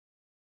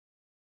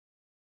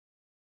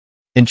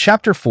In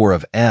Chapter 4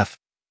 of F.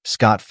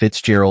 Scott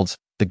Fitzgerald's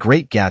The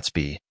Great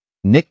Gatsby,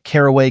 Nick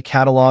Carraway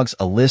catalogs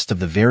a list of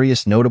the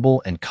various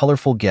notable and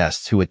colorful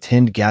guests who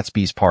attend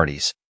Gatsby's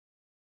parties,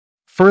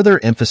 further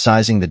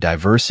emphasizing the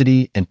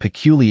diversity and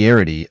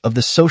peculiarity of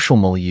the social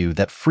milieu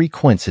that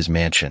frequents his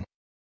mansion.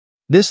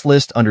 This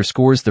list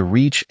underscores the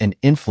reach and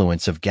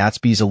influence of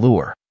Gatsby's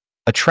allure,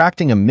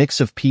 attracting a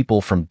mix of people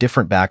from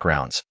different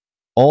backgrounds,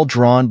 all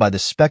drawn by the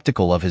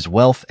spectacle of his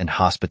wealth and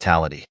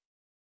hospitality.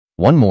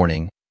 One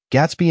morning,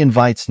 Gatsby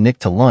invites Nick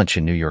to lunch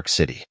in New York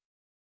City.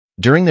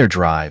 During their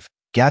drive,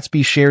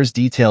 Gatsby shares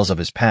details of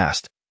his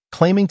past,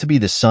 claiming to be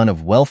the son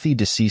of wealthy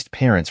deceased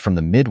parents from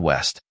the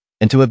Midwest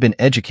and to have been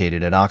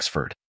educated at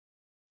Oxford.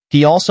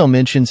 He also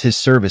mentions his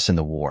service in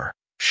the war,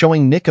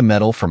 showing Nick a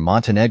medal from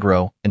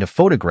Montenegro and a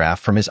photograph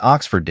from his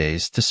Oxford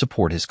days to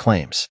support his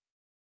claims.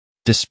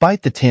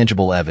 Despite the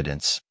tangible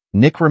evidence,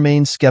 Nick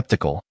remains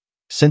skeptical,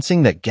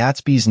 sensing that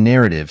Gatsby's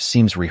narrative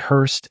seems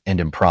rehearsed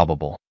and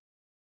improbable.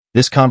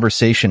 This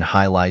conversation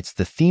highlights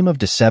the theme of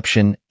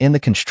deception and the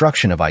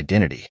construction of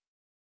identity.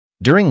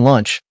 During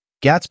lunch,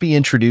 Gatsby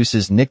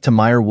introduces Nick to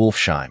Meyer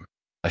Wolfsheim,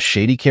 a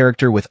shady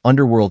character with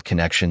underworld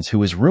connections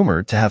who is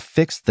rumored to have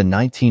fixed the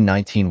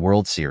 1919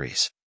 World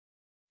Series.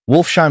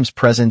 Wolfsheim's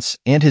presence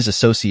and his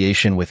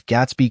association with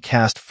Gatsby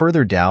cast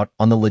further doubt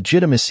on the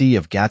legitimacy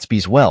of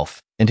Gatsby's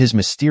wealth and his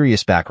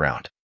mysterious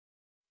background.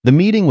 The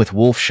meeting with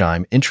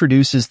Wolfsheim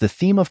introduces the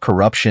theme of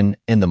corruption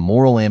and the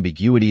moral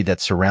ambiguity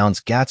that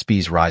surrounds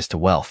Gatsby's rise to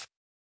wealth.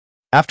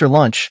 After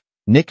lunch,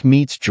 Nick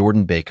meets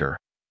Jordan Baker,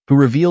 who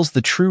reveals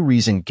the true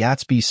reason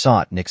Gatsby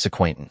sought Nick's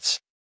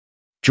acquaintance.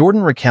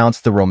 Jordan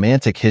recounts the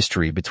romantic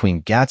history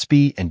between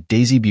Gatsby and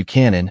Daisy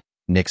Buchanan,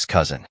 Nick's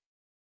cousin.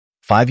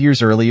 5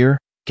 years earlier,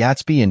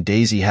 Gatsby and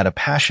Daisy had a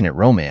passionate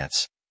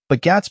romance,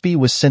 but Gatsby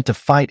was sent to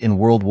fight in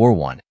World War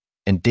I,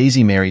 and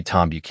Daisy married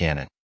Tom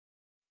Buchanan.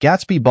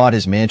 Gatsby bought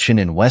his mansion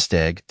in West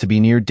Egg to be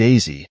near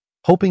Daisy,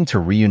 hoping to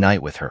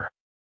reunite with her.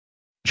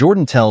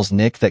 Jordan tells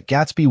Nick that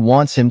Gatsby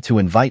wants him to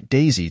invite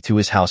Daisy to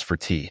his house for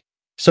tea,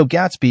 so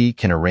Gatsby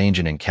can arrange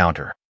an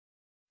encounter.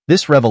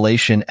 This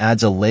revelation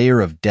adds a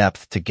layer of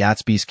depth to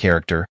Gatsby's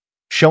character,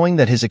 showing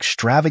that his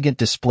extravagant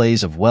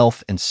displays of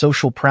wealth and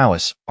social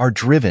prowess are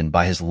driven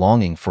by his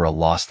longing for a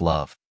lost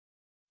love.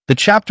 The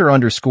chapter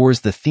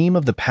underscores the theme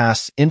of the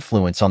past's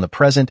influence on the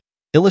present,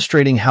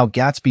 illustrating how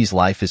Gatsby's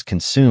life is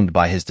consumed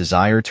by his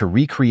desire to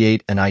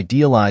recreate an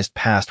idealized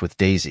past with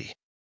Daisy.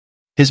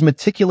 His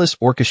meticulous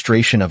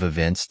orchestration of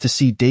events to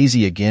see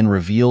Daisy again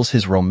reveals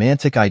his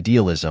romantic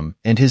idealism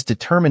and his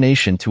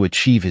determination to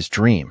achieve his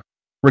dream,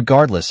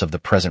 regardless of the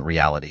present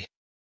reality.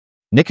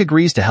 Nick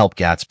agrees to help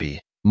Gatsby,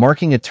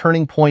 marking a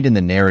turning point in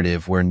the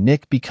narrative where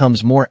Nick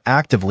becomes more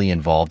actively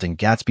involved in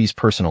Gatsby's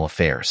personal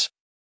affairs.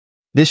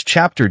 This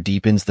chapter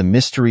deepens the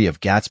mystery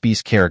of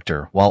Gatsby's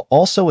character while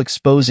also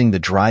exposing the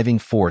driving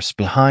force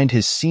behind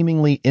his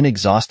seemingly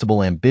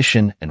inexhaustible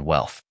ambition and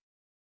wealth.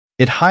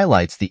 It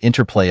highlights the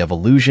interplay of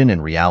illusion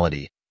and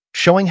reality,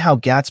 showing how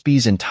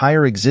Gatsby's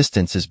entire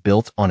existence is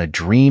built on a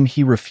dream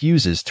he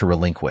refuses to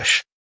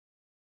relinquish.